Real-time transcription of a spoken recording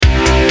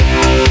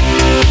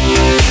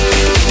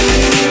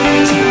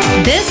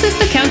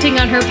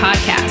Her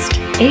podcast,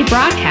 a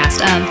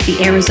broadcast of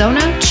the Arizona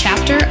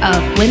chapter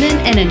of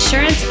Women in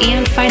Insurance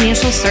and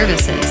Financial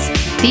Services,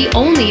 the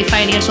only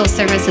financial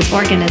services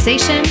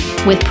organization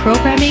with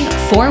programming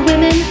for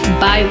women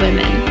by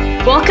women.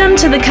 Welcome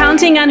to the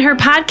Counting on Her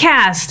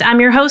podcast. I'm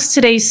your host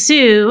today,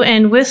 Sue,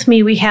 and with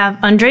me we have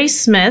Undrea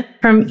Smith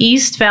from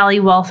East Valley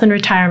Wealth and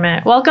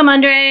Retirement. Welcome,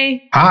 Undrea.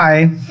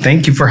 Hi,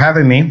 thank you for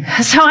having me.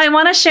 So I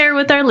want to share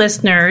with our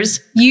listeners,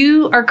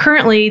 you are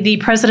currently the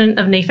president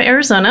of NAFA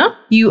Arizona.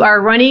 You are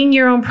running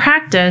your own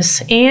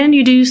practice and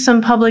you do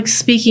some public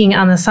speaking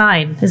on the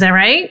side. Is that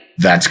right?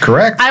 That's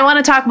correct. I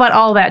want to talk about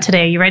all that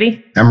today. You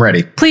ready? I'm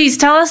ready. Please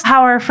tell us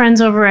how our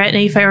friends over at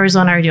NAFA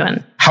Arizona are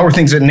doing. How are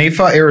things at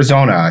NAFA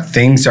Arizona?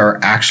 Things are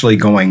actually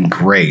going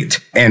great.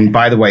 And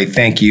by the way,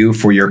 thank you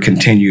for your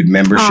continued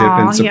membership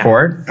and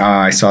support. Yeah.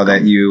 I saw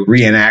that you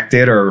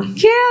reenacted or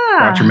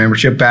brought your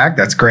membership back.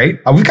 That's great.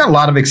 We've got a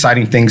lot of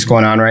exciting things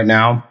going on right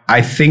now.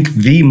 I think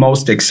the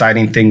most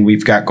exciting thing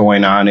we've got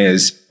going on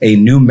is a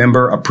new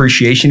member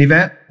appreciation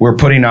event we're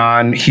putting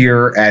on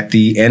here at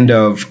the end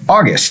of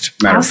August,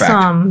 matter of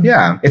fact.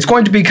 Yeah. It's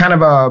going to be kind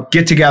of a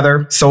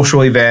get-together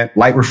social event,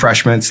 light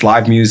refreshments,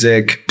 live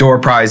music, door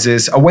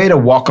prizes, a way to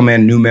welcome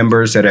in new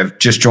members that have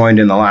just joined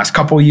in the last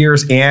couple of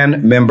years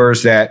and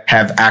members that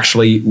have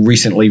actually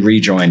recently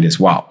rejoined as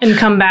well. And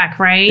come back,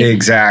 right?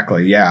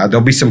 Exactly. Yeah.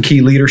 There'll be some key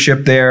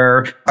leadership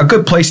there, a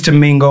good place to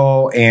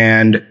mingle.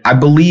 And I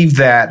believe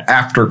that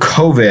after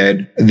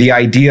COVID, the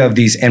idea of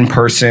these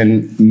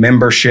in-person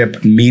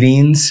membership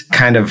meetings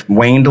kind of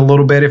waned a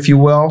little bit, if you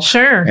will.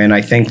 Sure. And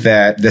I think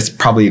that that's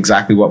probably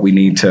exactly what we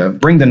need to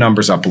bring the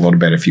numbers up a little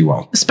bit, if you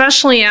will.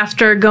 Especially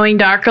after going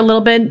dark a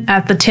little bit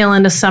at the tail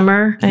end of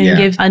summer and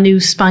give a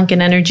new spunk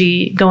and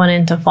energy going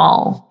into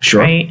fall.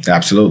 Sure. Right?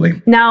 Absolutely.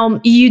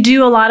 Now, you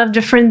do a lot of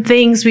different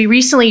things. We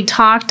recently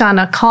talked on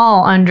a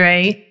call,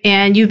 Undrea,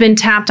 and you've been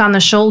tapped on the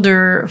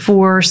shoulder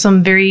for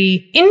some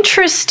very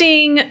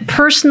interesting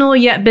personal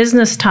yet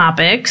business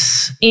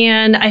topics.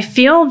 And I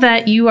feel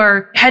that you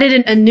are headed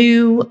in a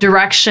new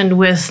direction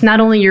with not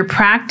only your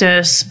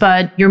practice,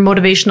 but your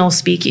motivational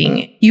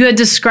speaking. You had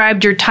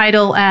described your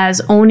title as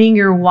owning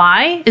your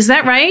why. Is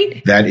that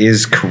right? That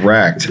is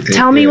correct.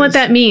 Tell me what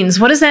that means.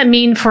 What does that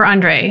mean for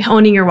Undrea,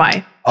 owning your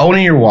why?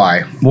 Owning your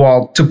why.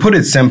 Well, to put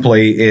it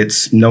simply,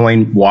 it's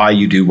knowing why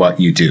you do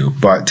what you do.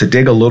 But to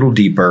dig a little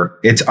deeper,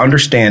 it's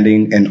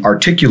understanding and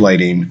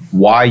articulating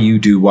why you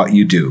do what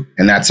you do.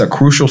 And that's a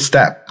crucial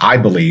step, I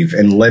believe,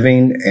 in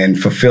living and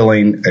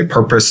fulfilling a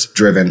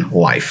purpose-driven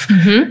life.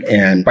 Mm-hmm.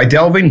 And by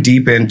delving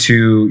deep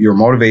into your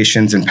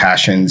motivations and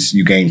passions,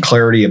 you gain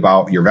clarity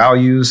about your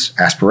values,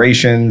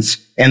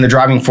 aspirations, and the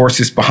driving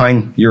forces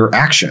behind your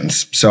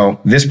actions. So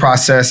this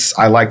process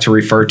I like to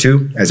refer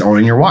to as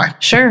owning your why.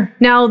 Sure.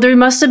 Now, there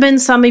must have been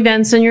some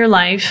events in your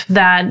life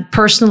that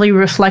personally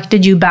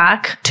reflected you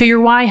back to your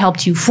why,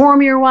 helped you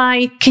form your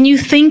why. Can you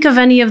think of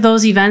any of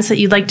those events that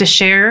you'd like to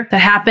share that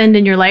happened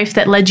in your life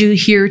that led you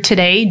here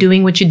today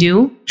doing what you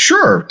do?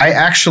 Sure. I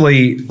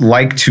actually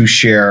like to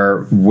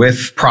share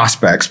with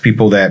prospects,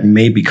 people that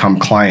may become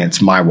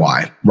clients, my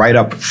why right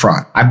up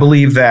front. I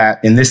believe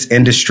that in this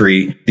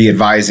industry, the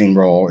advising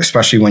role,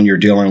 especially when you're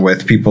dealing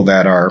with people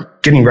that are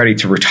getting ready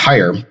to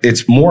retire,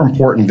 it's more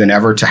important than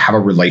ever to have a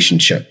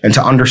relationship and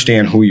to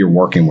understand who you're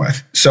working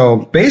with. So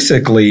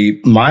basically,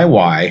 my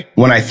why,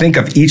 when I think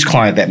of each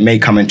client that may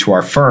come into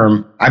our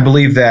firm, I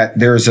believe that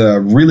there's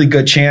a really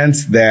good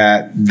chance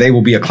that they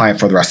will be a client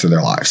for the rest of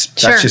their lives.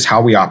 Sure. That's just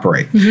how we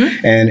operate.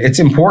 Mm-hmm. And it's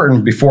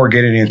important before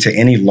getting into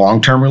any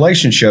long-term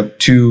relationship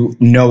to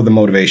know the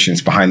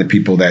motivations behind the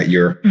people that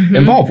you're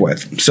involved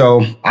with.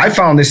 So I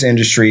found this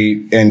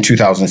industry in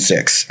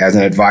 2006 as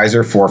an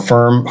advisor for a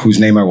firm whose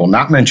name I will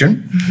not mention.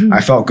 Mm-hmm.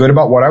 I felt good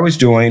about what I was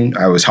doing.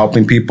 I was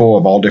helping people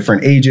of all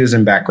different ages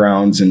and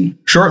backgrounds. And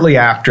shortly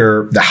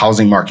after the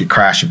housing market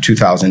crash of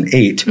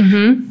 2008,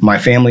 my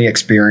family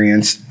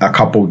experienced a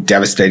couple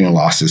devastating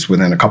losses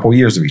within a couple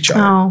years of each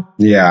other. Oh.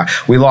 Yeah.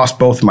 We lost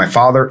both my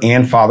father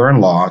and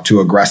father-in-law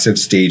to aggressive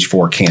stage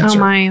 4 cancer. Oh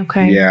my,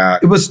 okay. Yeah.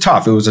 It was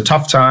tough. It was a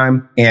tough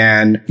time.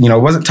 And,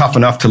 it wasn't tough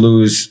enough to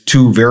lose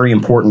 2 very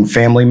important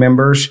family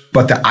members.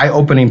 But the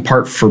eye-opening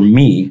part for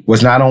me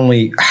was not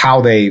only how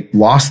they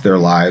lost their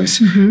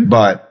lives,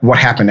 but what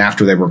happened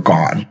after they were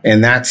gone.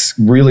 And that's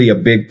really a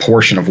big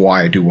portion of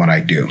why I do what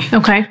I do.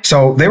 Okay.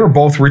 So they were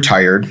both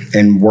retired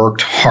and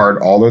worked hard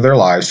all of their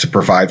lives to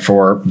provide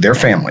for their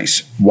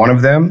families. One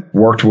of them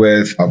worked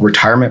with a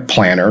retirement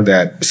planner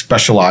that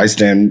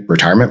specialized in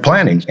retirement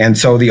planning. And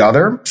so the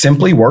other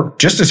simply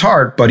worked just as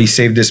hard, but he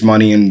saved his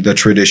money in the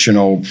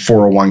traditional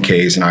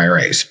 401ks and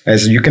IRAs.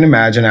 As you can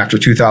imagine, after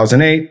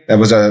 2008, that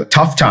was a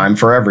tough time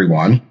for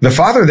everyone. The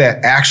father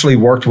that actually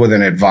worked with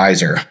an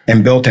advisor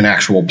and built an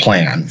actual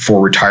plan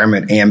for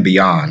retirement and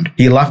beyond,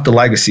 he left a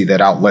legacy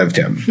that outlived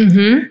him.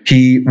 Mm-hmm.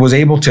 He was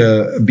able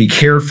to be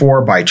cared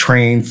for by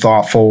trained,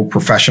 thoughtful,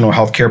 professional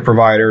healthcare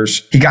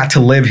providers. He got to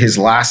live his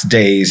last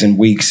days and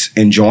weeks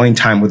enjoying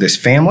time with his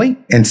family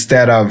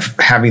instead of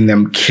having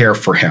them care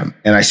for him.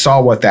 And I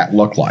saw what that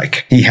looked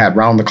like. He had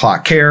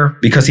round-the-clock care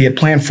because he had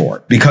planned for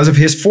it. Because of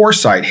his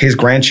foresight, his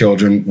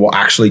grandchildren will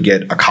actually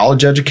get a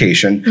college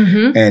education,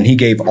 and he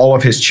gave all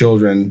of his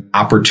children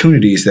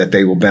opportunities that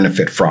they will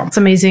benefit from. It's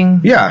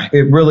amazing. Yeah,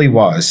 it really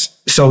was.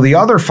 So the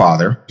other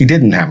father, he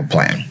didn't have a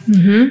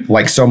plan,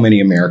 like so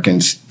many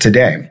Americans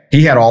today.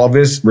 He had all of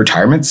his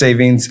retirement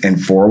savings in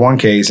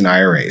 401ks and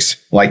IRAs,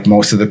 like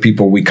most of the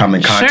people we come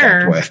in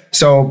contact with.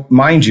 So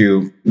mind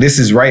you, this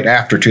is right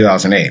after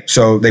 2008.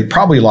 So they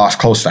probably lost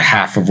close to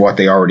half of what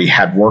they already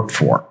had worked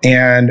for.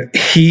 And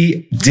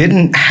he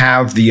didn't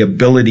have the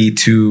ability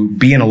to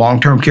be in a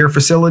long-term care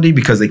facility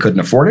because they couldn't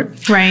afford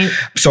it. Right.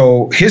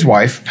 So his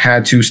wife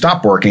had to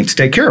stop working to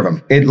take care of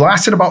him. It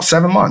lasted about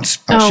 7 months.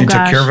 She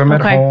took care of him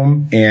at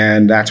home,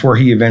 and that's where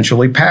he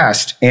eventually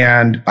passed.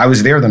 And I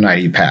was there the night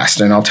he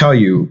passed. And I'll tell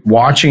you,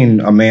 watching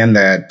a man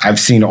that I've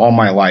seen all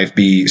my life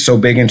be so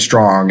big and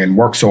strong and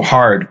work so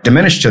hard,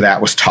 diminished to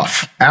that was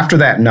tough. After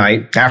that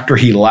night, after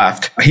he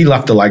left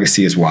a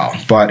legacy as well.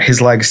 But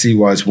his legacy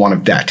was one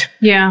of debt.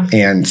 Yeah.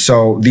 And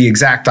so the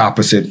exact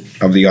opposite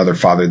of the other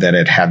father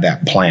that had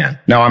that plan.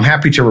 Now, I'm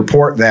happy to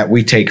report that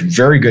we take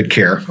very good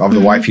care of the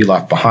wife he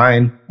left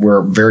behind.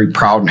 We're very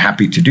proud and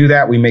happy to do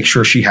that. We make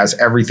sure she has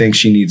everything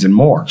she needs and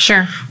more.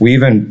 Sure. We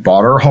even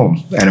bought her a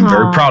home, and I'm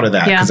very proud of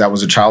that because that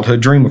was a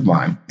childhood dream of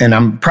mine. And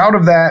I'm proud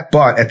of that,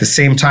 but at the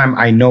same time,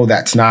 I know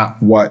that's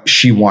not what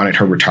she wanted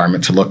her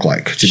retirement to look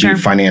like, to be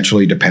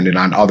financially dependent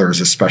on others,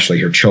 especially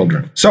her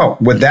children. So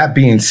with that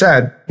being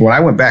said, when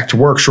I went back to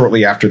work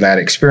shortly after that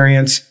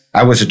experience,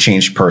 I was a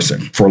changed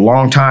person. For a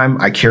long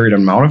time, I carried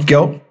an amount of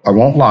guilt. I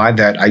won't lie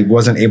that I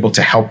wasn't able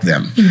to help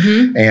them.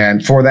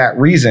 And for that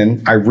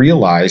reason, I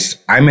realized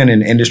I'm in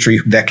an industry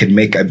that could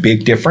make a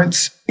big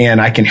difference, and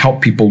I can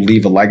help people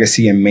leave a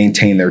legacy and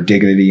maintain their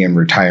dignity in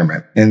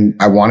retirement. And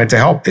I wanted to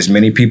help as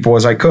many people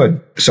as I could.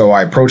 So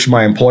I approached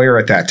my employer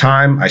at that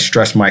time. I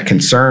stressed my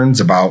concerns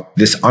about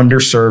this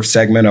underserved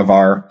segment of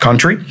our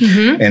country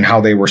and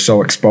how they were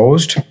so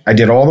exposed. I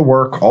did all the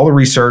work, all the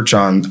research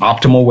on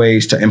optimal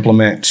ways to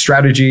implement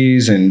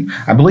strategies. And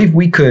I believe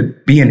we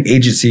could be an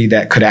agency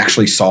that could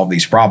actually solve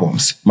these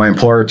problems. My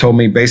employer told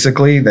me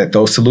basically that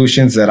those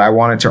solutions that I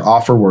wanted to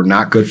offer were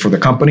not good for the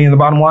company in the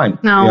bottom line,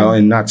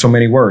 in not so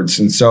many words.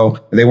 And so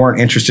they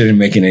weren't interested in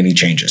making any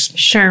changes.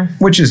 Sure.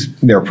 Which is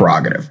their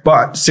prerogative.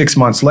 But 6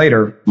 months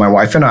later, my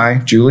wife and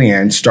I,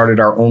 Julianne, started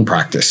our own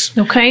practice.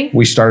 Okay.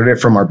 We started it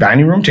from our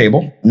dining room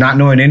table, not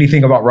knowing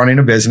anything about running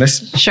a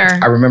business. Sure.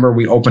 I remember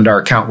we opened our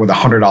account with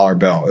 $100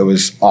 bill. It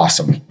was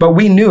awesome. But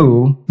we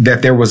knew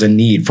that there was a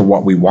need for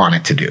what we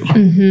wanted to do.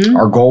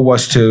 Our goal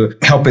was to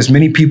help as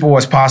many people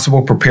as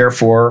possible prepare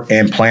for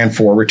and plan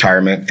for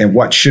retirement and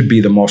what should be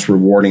the most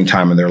rewarding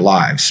time of their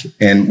lives.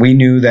 And we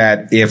knew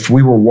that if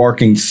we were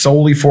working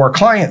solely for our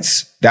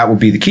clients, that would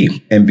be the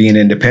key. And being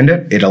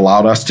independent, it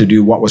allowed us to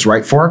do what was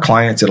right for our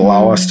clients. It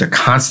allowed us to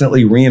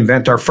constantly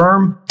reinvent our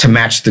firm to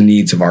match the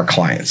needs of our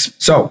clients.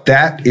 So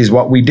that is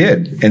what we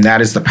did. And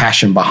that is the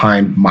passion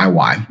behind my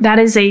why. That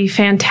is a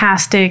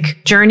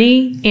fantastic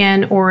journey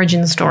and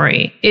origin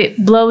story.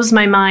 It blows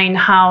my mind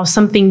how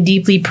something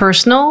deeply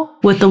personal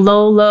with the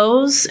low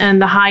lows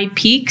and the high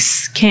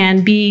peaks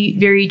can be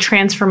very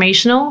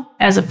transformational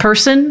as a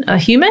person, a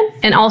human,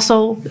 and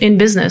also in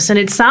business. And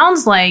it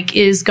sounds like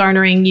is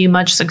garnering you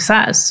much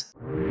success.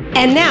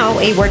 And now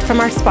a word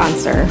from our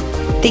sponsor.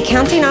 The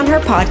Counting on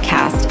Her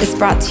podcast is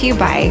brought to you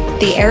by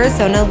the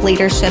Arizona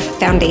Leadership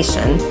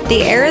Foundation.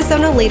 The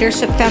Arizona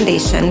Leadership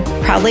Foundation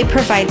proudly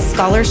provides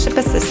scholarship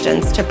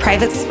assistance to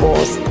private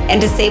schools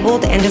and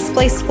disabled and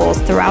displaced schools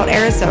throughout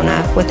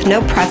Arizona with no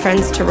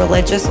preference to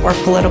religious or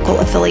political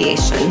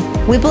affiliation.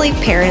 We believe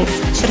parents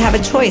should have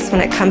a choice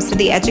when it comes to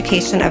the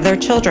education of their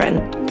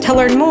children. To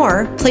learn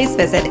more, please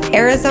visit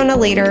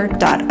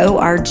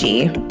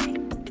arizonaleader.org.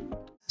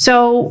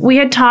 So we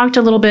had talked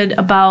a little bit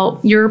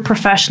about your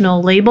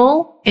professional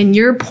label and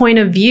your point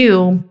of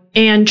view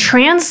and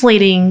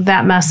translating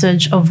that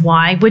message of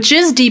why, which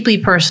is deeply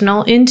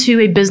personal, into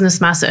a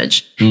business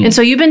message. And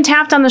so you've been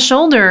tapped on the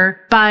shoulder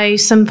by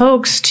some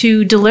folks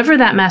to deliver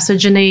that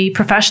message in a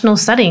professional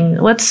setting.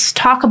 Let's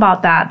talk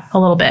about that a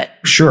little bit.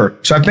 Sure.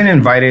 So I've been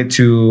invited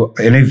to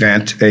an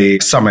event, a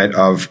summit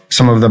of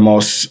some of the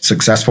most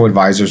successful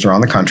advisors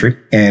around the country.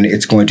 And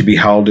it's going to be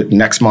held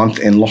next month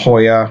in La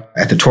Jolla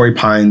at the Torrey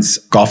Pines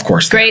golf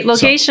course. Great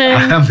location. So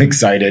I'm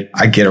excited.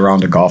 I get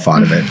around to golf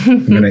out of it.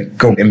 I'm going to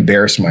go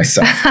embarrass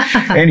myself.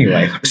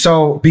 Anyway,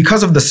 so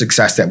because of the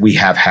success that we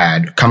have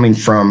had coming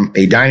from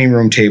a dining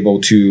room table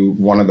to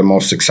one of the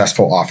most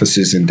successful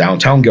offices in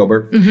downtown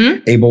Gilbert,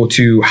 able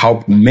to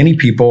help many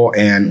people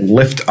and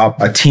lift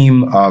up a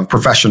team of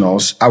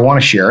professionals, I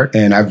want to share it.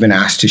 And I've been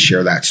asked to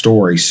share that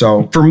story.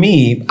 So for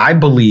me, I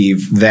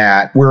believe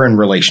that we're in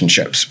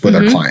relationships with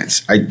our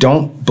clients. I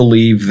don't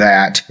believe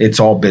that it's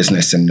all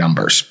business and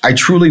numbers. I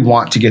truly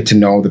want to get to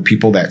know the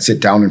people that sit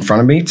down in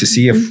front of me to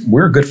see if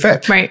we're a good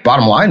fit. Right.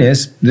 Bottom line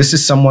is, this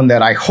is someone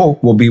that I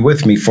hope will be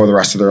with me for the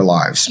rest of their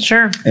lives.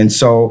 Sure. And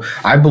so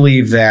I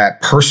believe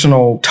that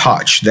personal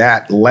touch,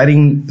 that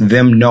letting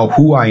them know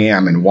who I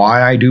am and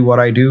why I do what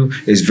I do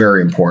is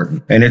very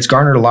important. And it's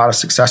garnered a lot of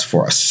success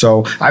for us.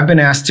 So I've been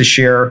asked to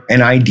share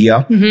an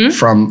idea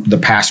from the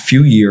past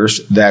few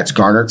years that's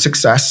garnered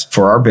success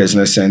for our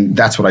business. And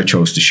that's what I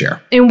chose to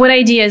share. And what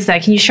idea is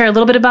that? Can you share a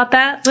little bit about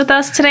that with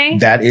us today?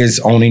 That is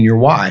owning your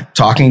why.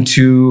 Talking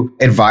to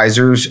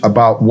advisors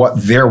about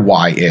what their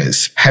why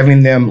is.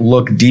 Having them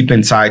look deep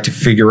inside to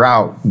figure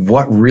out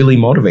what really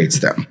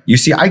motivates them. You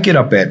see, I get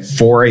up at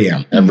 4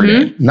 a.m. every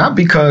day. Not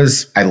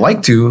because I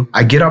like to.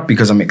 I get up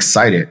because I'm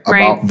excited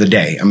about the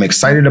day. I'm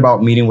excited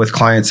about meeting with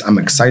clients. I'm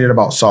excited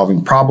about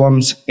solving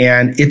problems.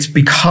 And it's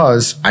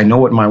because I know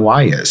what my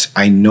why is.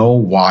 I know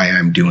why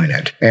I'm doing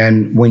it.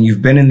 And when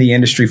you've been in the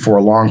industry for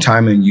a long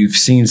time and you've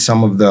seen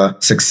some of the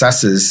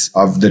successes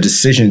of the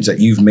decisions that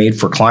you've made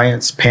for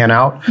clients pan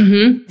out,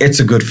 it's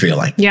a good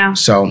feeling. Yeah.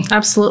 So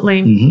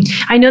absolutely.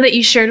 I know that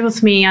you shared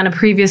with me on a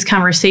previous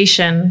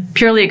conversation,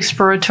 purely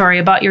exploratory,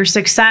 about your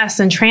success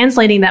in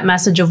translating that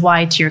message of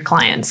why to your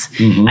clients.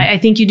 I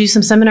think you do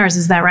some seminars.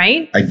 Is that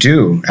right? I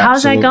do.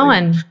 How's that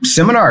going?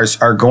 Seminars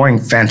are going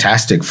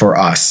fantastic for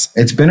us.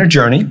 It's been a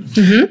journey.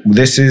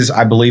 This is,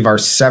 I believe, our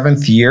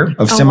 7th year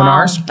of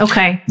seminars. Wow.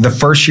 Okay. The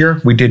first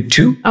year we did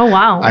 2. Oh,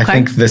 wow. Okay. I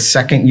think the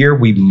second year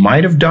we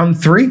might have done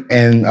 3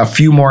 and a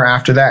few more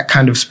after that,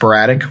 kind of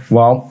sporadic.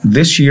 Well,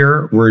 this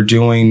year we're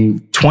doing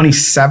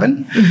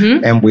 27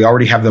 and we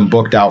already have them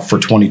booked out for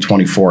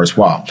 2024 as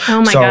well.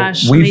 Oh my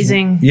gosh.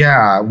 Amazing.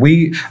 Yeah.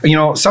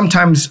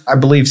 Sometimes I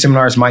believe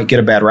seminars might get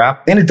a bad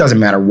rap, and it doesn't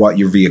matter what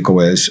your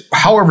vehicle is.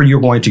 However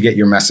you're going to get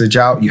your message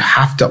out, you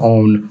have to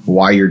own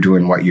why you're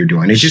doing what you're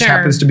doing. It just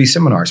happens to be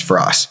seminars for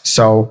us.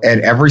 So at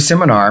every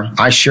seminar,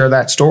 I share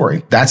that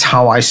story. That's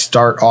how I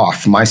start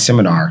off my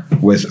seminar,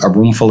 with a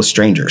room full of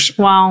strangers.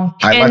 Wow.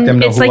 I let them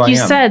know who I am. It's like you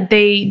said,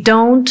 they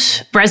don't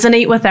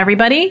resonate with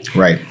everybody.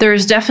 Right.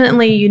 There's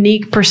definitely a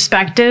unique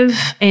perspective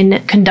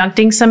in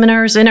conducting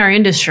seminars in our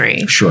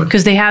industry. Sure.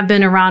 Because they have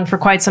been around for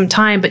quite some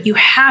time, but you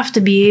have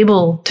to be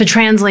able to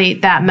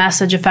translate that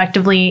message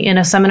effectively in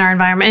a seminar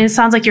environment. And it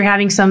sounds like you're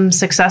having some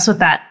success with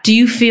that. Do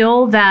you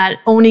feel that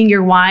owning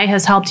your why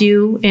has helped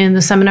you in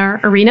the seminar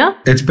arena?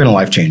 It's been a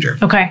life changer.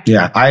 Okay.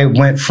 Yeah. I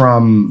went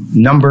from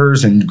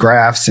numbers and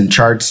graphs and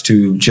charts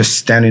to just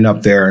standing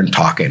up there and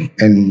talking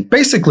and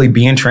basically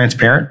being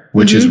transparent,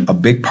 which is a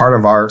big part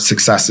of our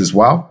success as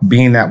well.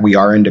 Being that we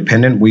are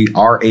independent, we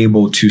are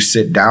able to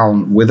sit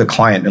down with a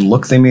client and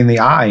look them in the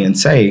eye and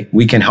say,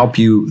 we can help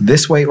you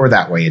this way or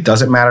that way. It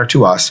doesn't matter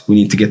to us. We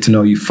need to get to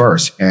know you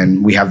first,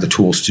 and we have the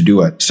tools to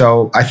do it.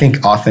 So I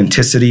think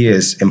authenticity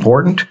is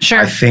important. Sure.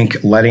 I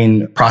think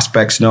letting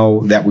prospects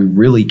know that we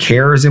really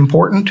care is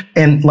important.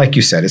 And like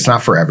you said, it's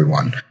not for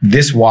everyone.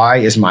 This why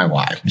is my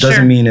why.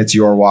 Doesn't mean it's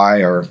your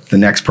why or the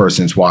next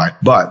person's why,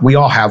 but we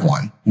all have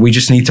one. We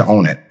just need to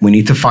own it. We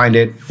need to find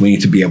it. We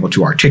need to be able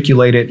to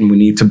articulate it, and we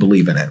need to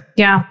believe in it.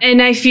 Yeah.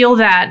 And I feel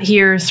that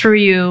here through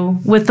you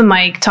with the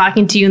mic,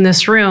 talking to you in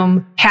this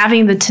room,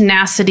 having the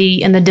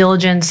tenacity and the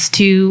diligence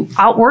to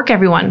outwork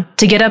everyone,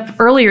 to get up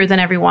earlier than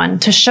everyone,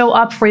 to show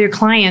up for your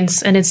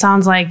clients. And it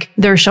sounds like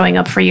they're showing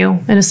up for you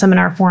in a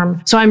seminar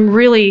form. So I'm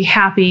really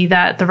happy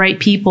that the right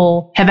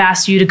people have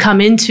asked you to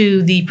come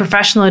into the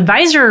professional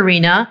advisor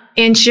arena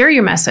and share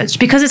your message,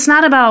 because it's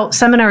not about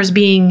seminars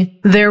being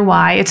their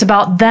why. It's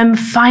about them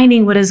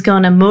finding what is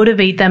going to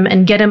motivate them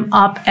and get them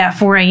up at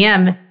 4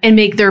 a.m. and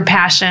make their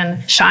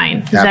passion shine.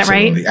 Is that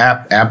right?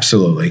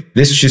 Absolutely.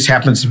 This just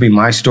happens to be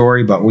my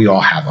story, but we all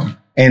have them.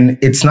 And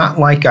it's not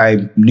like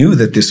I knew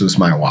that this was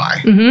my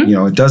why.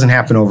 It doesn't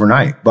happen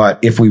overnight. But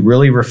if we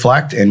really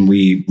reflect and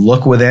we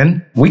look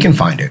within, we can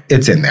find it.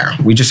 It's in there.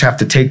 We just have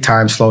to take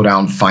time, slow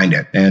down, find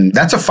it. And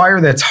that's a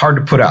fire that's hard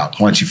to put out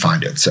once you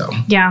find it. So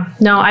yeah,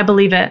 no, I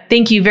believe it.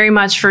 Thank you very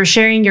much for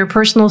sharing your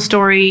personal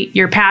story,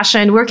 your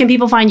passion. Where can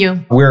people find you?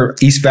 We're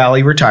East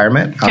Valley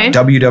Retirement,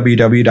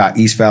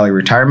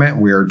 www.eastvalleyretirement.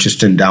 We're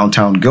just in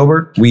downtown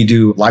Gilbert. We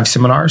do live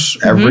seminars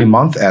every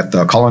month at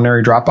the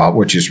Culinary Dropout,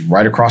 which is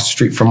right across the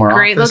street from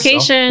our Great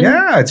location. So,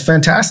 yeah, it's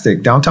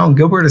fantastic. Downtown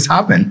Gilbert is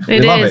hopping.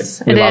 We love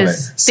it. We love it.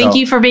 Thank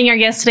you for being our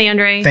guest today,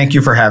 Undrea. Thank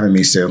you for having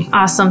me, Sue.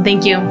 Awesome.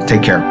 Thank you.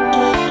 Take care.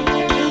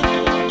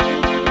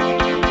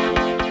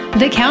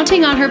 The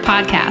Counting on Her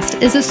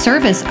podcast is a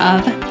service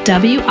of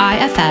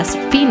WIFS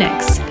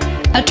Phoenix,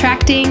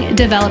 attracting,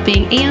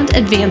 developing, and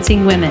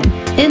advancing women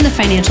in the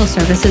financial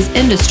services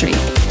industry.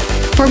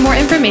 For more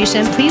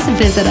information, please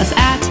visit us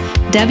at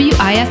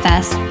wifsphx.com.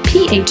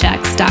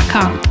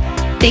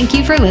 Thank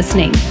you for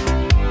listening.